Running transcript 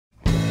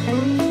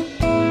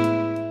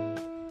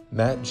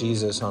Met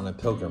Jesus on a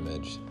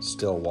pilgrimage,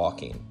 still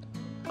walking.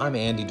 I'm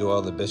Andy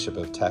Doyle, the Bishop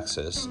of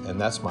Texas, and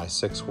that's my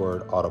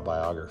 6-word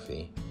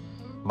autobiography.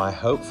 My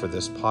hope for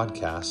this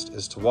podcast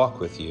is to walk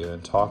with you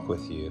and talk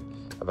with you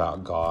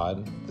about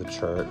God, the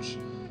church,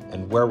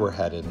 and where we're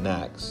headed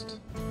next.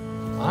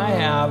 I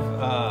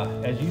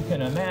have, as you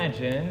can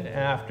imagine,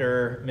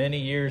 after many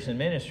years in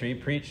ministry,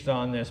 preached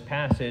on this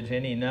passage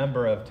any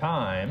number of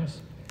times,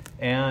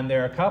 and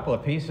there are a couple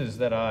of pieces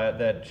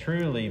that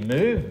truly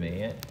move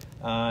me.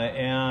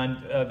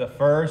 The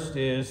first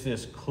is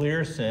this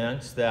clear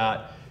sense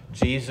that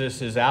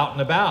Jesus is out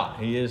and about.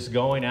 He is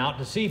going out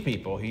to see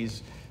people.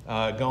 He's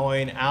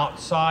going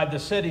outside the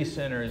city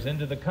centers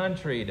into the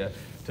country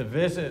to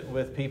visit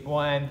with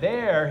people, and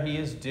there he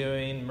is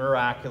doing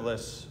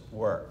miraculous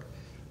work,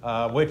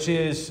 which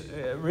is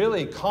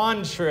really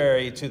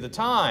contrary to the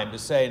time to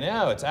say,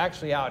 no, it's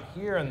actually out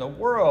here in the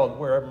world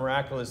where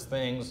miraculous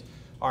things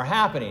are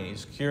happening.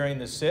 He's curing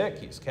the sick,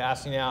 he's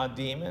casting out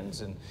demons,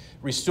 and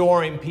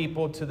restoring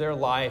people to their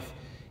life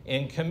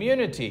in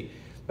community.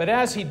 But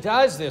as he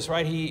does this,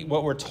 right,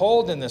 what we're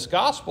told in this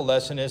gospel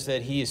lesson is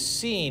that he is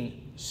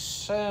seeing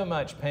so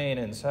much pain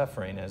and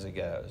suffering as he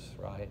goes,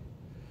 right?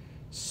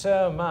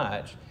 So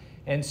much.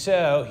 And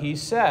so he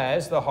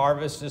says the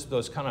harvest is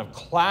those kind of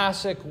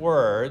classic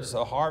words,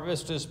 the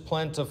harvest is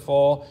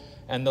plentiful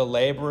and the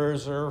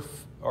laborers are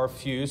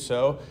few,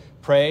 so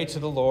pray to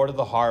the Lord of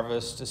the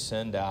harvest to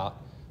send out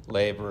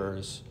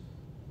laborers.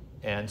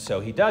 And so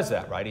he does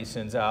that, right? He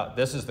sends out,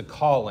 this is the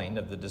calling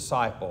of the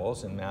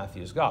disciples in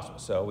Matthew's gospel.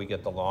 So we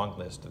get the long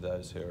list of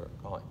those who are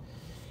calling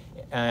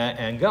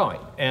and going.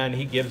 And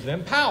he gives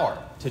them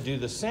power to do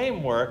the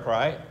same work,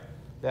 right,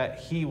 that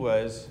he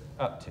was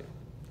up to.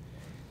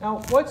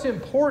 Now, what's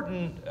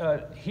important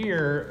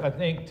here, I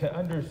think, to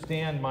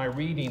understand my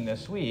reading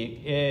this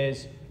week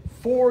is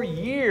 4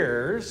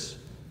 years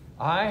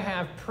I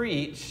have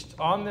preached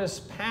on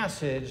this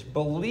passage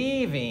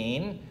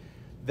believing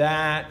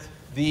that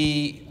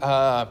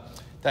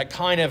that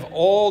kind of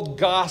old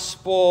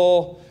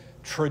gospel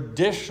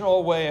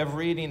traditional way of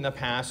reading the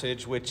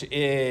passage, which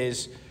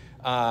is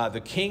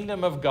the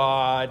kingdom of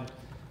God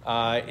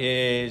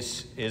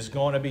is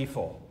going to be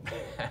full.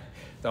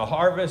 The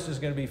harvest is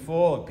going to be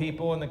full of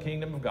people in the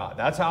kingdom of God.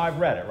 That's how I've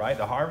read it, right?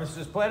 The harvest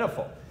is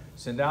plentiful.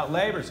 Send out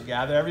laborers to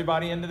gather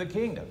everybody into the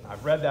kingdom.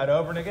 I've read that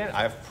over and again.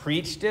 I've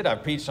preached it.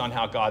 I've preached on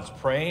how God's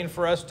praying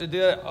for us to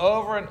do it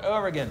over and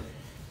over again.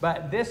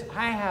 But this,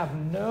 I have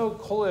no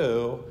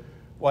clue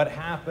what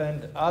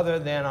happened other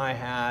than I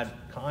had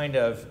kind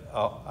of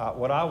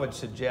what I would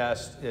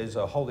suggest is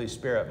a Holy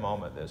Spirit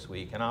moment this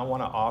week. And I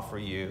want to offer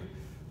you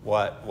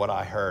what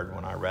I heard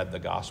when I read the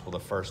gospel the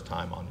first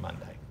time on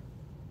Monday.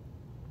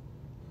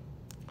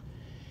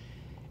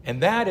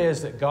 And that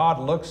is that God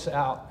looks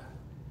out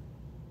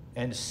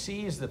and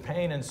sees the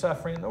pain and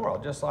suffering in the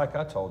world, just like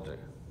I told you.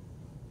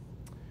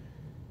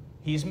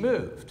 He's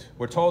moved.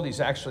 We're told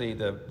he's actually,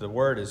 the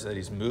word is that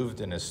he's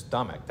moved in his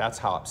stomach. That's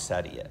how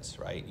upset he is,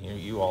 right?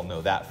 You all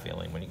know that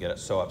feeling when you get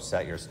so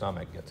upset, your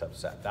stomach gets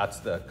upset.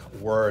 That's the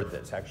word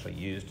that's actually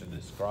used to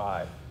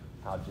describe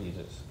how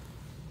Jesus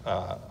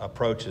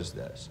approaches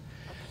this.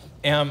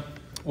 And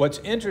what's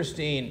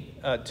interesting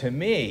to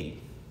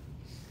me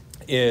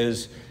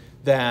is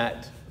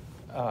that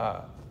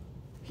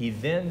he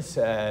then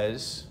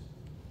says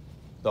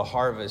the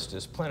harvest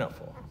is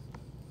plentiful.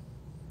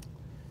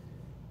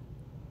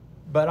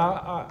 But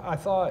I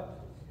thought,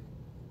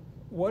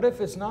 what if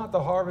it's not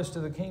the harvest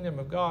of the kingdom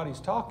of God he's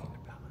talking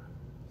about?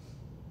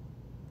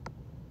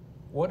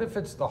 What if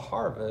it's the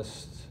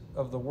harvest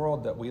of the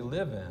world that we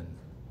live in,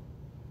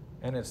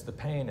 and it's the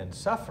pain and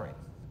suffering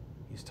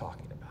he's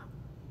talking about?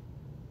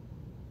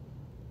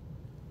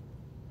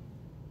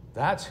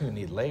 That's who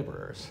need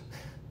laborers,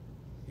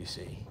 you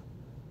see.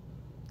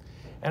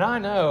 And I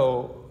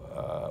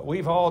know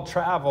we've all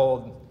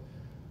traveled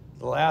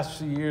the last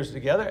few years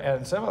together,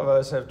 and some of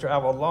us have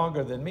traveled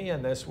longer than me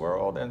in this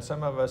world, and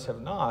some of us have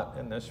not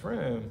in this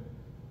room.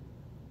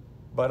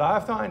 But I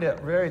find it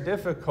very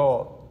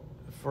difficult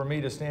for me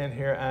to stand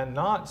here and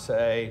not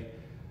say,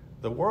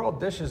 the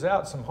world dishes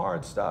out some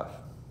hard stuff.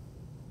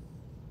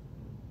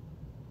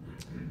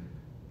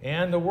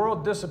 And the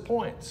world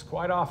disappoints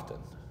quite often.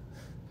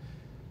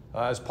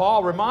 As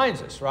Paul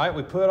reminds us, right,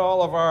 we put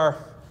all of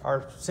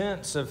our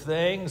sense of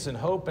things and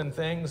hope in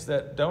things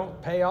that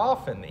don't pay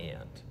off in the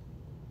end.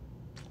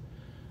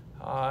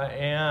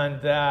 And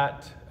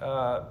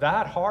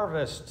that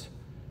harvest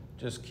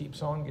just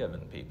keeps on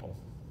giving people.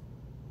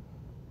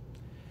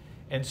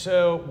 And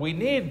so we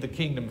need the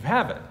kingdom of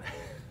heaven,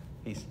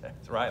 he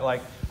says, right?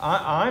 Like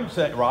I'm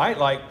saying, right?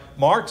 Like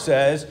Mark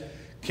says,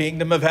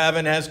 kingdom of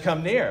heaven has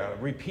come near. A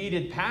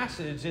repeated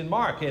passage in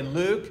Mark. In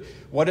Luke,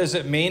 what does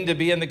it mean to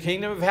be in the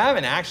kingdom of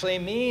heaven? Actually,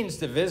 it means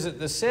to visit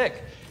the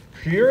sick,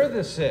 cure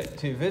the sick,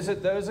 to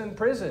visit those in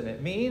prison.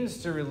 It means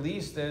to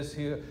release those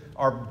who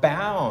are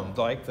bound,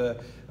 like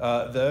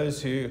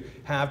those who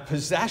have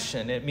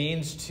possession. It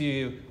means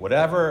to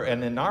whatever,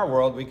 and in our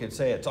world we could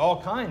say it's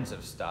all kinds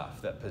of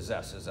stuff that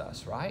possesses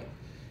us, right?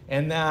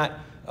 And that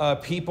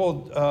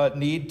people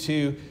need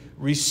to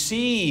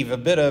receive a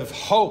bit of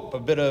hope, a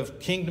bit of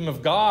kingdom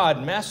of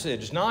God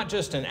message, not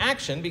just in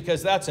action,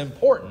 because that's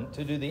important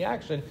to do the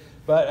action,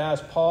 but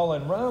as Paul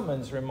in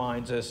Romans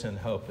reminds us, in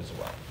hope as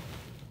well.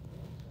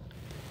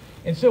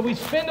 And so we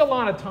spend a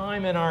lot of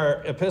time in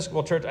our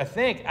Episcopal Church, I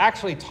think,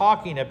 actually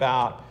talking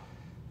about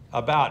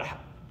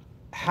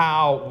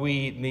how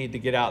we need to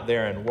get out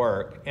there and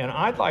work. And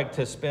I'd like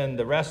to spend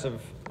the rest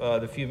of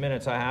the few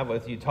minutes I have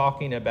with you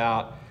talking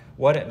about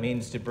what it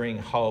means to bring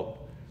hope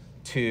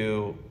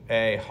to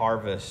a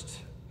harvest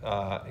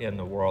in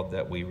the world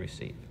that we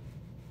receive.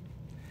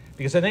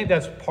 Because I think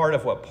that's part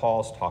of what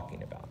Paul's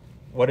talking about.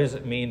 What does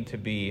it mean to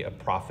be a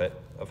prophet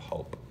of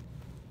hope?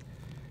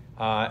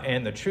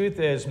 And the truth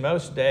is,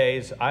 most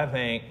days, I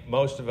think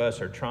most of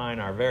us are trying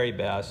our very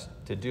best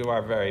to do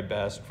our very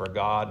best for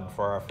God and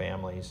for our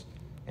families,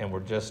 and we're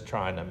just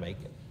trying to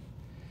make it.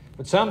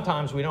 But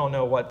sometimes we don't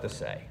know what to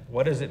say.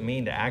 What does it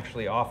mean to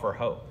actually offer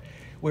hope?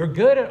 We're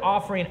good at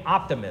offering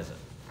optimism,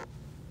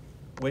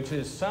 which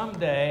is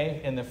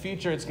someday in the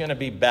future it's going to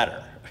be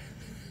better,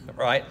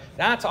 right?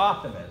 That's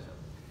optimism.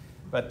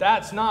 But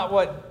that's not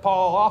what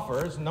Paul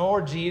offers,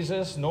 nor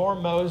Jesus, nor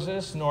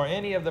Moses, nor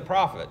any of the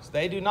prophets.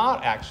 They do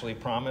not actually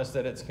promise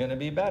that it's going to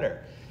be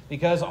better,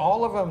 because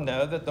all of them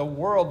know that the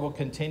world will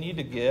continue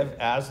to give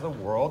as the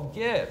world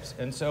gives.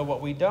 And so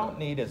what we don't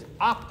need is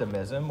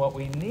optimism. What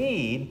we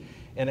need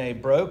in a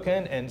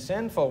broken and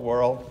sinful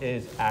world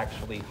is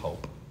actually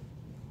hope.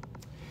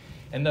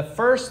 And the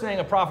first thing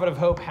a prophet of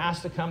hope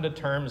has to come to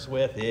terms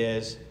with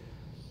is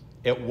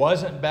it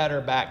wasn't better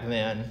back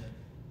then,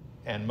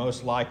 and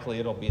most likely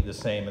it'll be the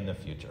same in the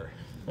future.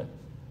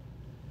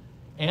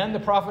 And the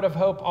prophet of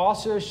hope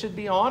also should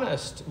be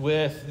honest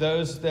with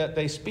those that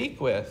they speak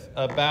with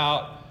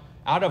about,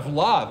 out of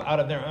love, out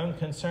of their own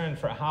concern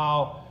for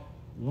how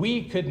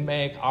we could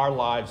make our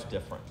lives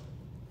different.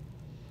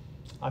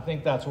 I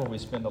think that's where we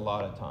spend a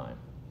lot of time.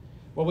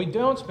 What we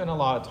don't spend a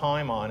lot of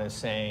time on is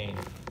saying,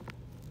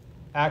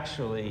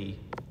 actually,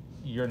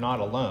 you're not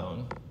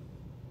alone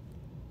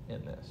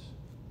in this.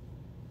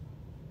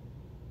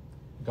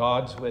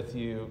 God's with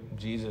you.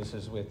 Jesus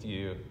is with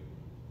you.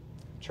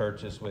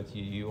 Church is with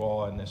you. You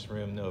all in this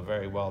room know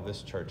very well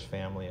this church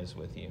family is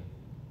with you.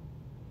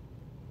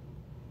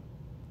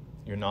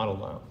 You're not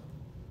alone.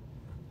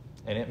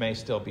 And it may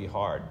still be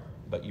hard,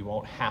 but you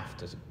won't have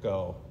to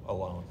go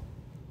alone.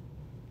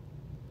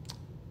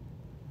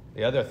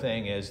 The other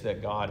thing is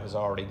that God has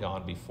already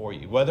gone before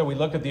you. Whether we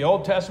look at the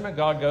Old Testament,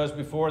 God goes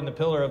before in the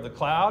pillar of the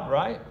cloud,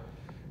 right?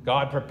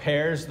 God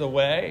prepares the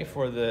way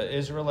for the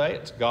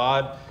Israelites.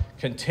 God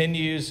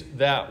continues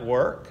that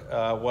work.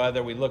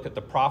 Whether we look at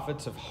the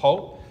prophets of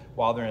hope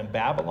while they're in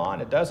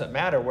Babylon, it doesn't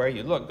matter where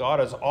you look.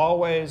 God is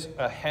always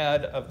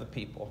ahead of the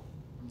people.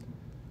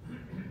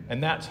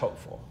 And that's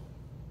hopeful.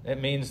 It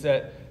means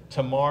that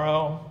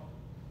tomorrow,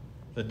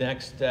 the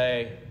next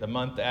day, the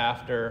month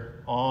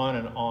after, on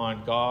and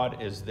on,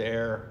 God is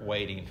there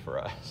waiting for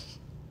us.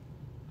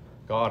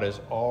 God is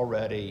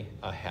already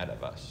ahead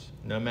of us.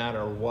 No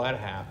matter what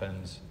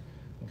happens,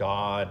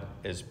 God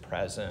is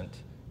present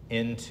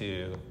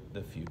into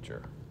the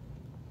future.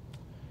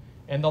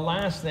 And the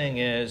last thing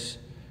is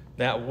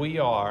that we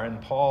are,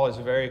 and Paul is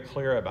very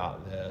clear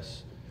about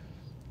this,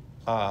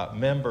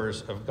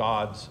 members of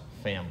God's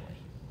family.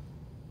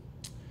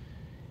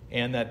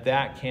 And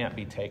that can't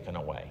be taken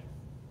away.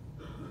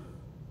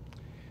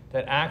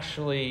 That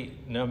actually,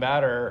 no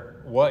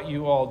matter what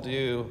you all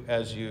do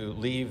as you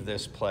leave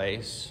this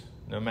place,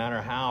 no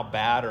matter how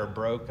bad or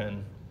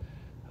broken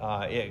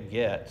it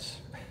gets,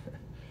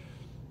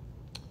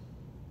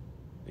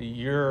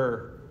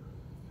 your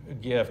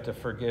gift of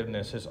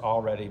forgiveness has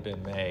already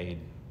been made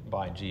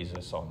by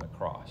Jesus on the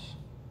cross.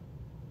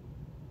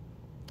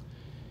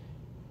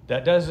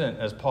 That doesn't,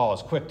 as Paul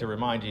is quick to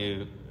remind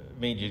you,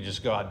 mean you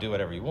just go out and do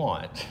whatever you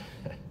want,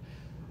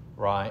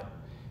 right?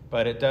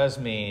 But it does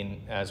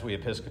mean, as we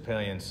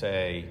Episcopalians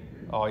say,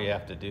 all you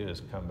have to do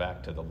is come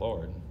back to the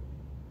Lord,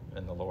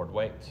 and the Lord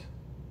waits.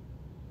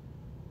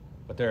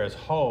 But there is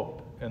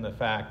hope in the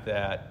fact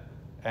that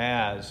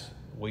as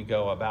we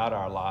go about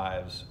our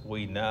lives,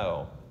 we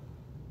know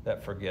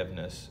that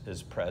forgiveness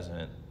is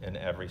present in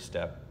every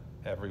step,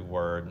 every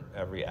word,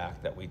 every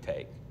act that we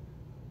take.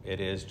 It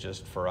is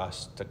just for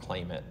us to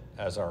claim it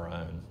as our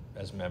own,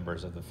 as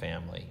members of the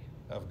family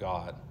of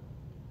God.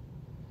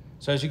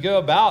 So as you go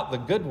about the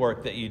good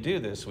work that you do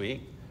this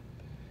week,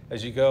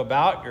 as you go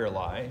about your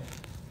life,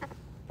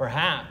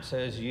 perhaps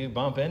as you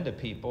bump into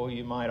people,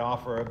 you might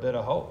offer a bit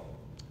of hope.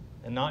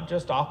 And not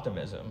just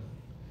optimism,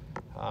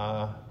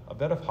 a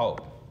bit of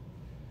hope.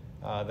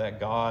 That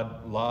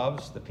God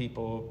loves the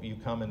people you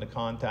come into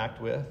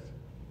contact with,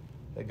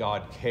 that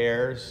God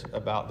cares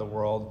about the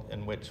world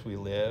in which we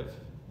live.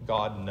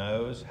 God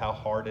knows how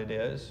hard it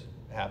is,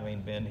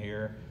 having been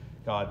here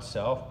God's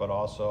self, but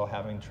also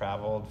having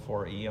traveled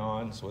for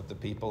eons with the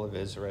people of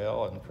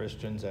Israel and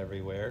Christians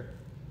everywhere.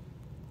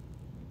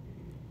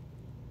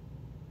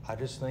 I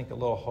just think a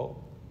little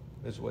hope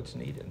is what's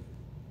needed.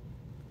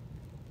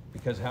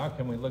 Because how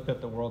can we look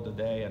at the world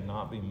today and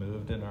not be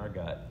moved in our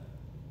gut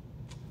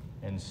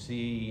and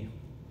see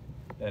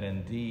that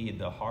indeed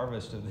the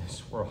harvest of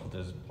this world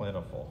is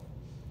plentiful,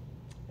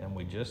 and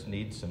we just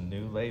need some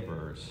new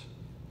laborers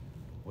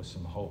with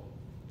some hope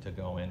to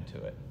go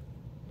into it.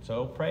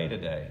 So pray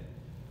today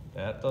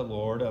that the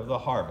Lord of the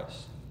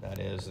harvest, that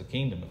is the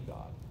kingdom of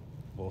God,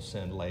 will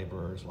send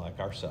laborers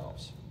like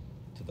ourselves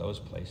to those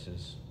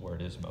places where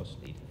it is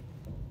most needed.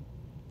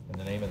 In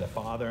the name of the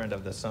Father, and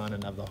of the Son,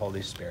 and of the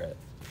Holy Spirit.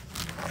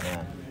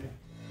 Amen.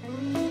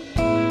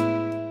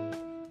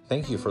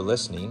 Thank you for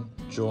listening.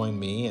 Join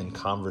me in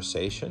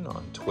conversation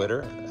on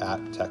Twitter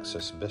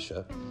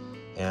 @TexasBishop,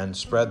 and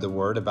spread the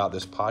word about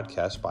this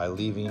podcast by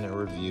leaving a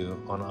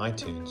review on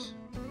iTunes.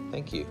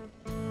 Thank you.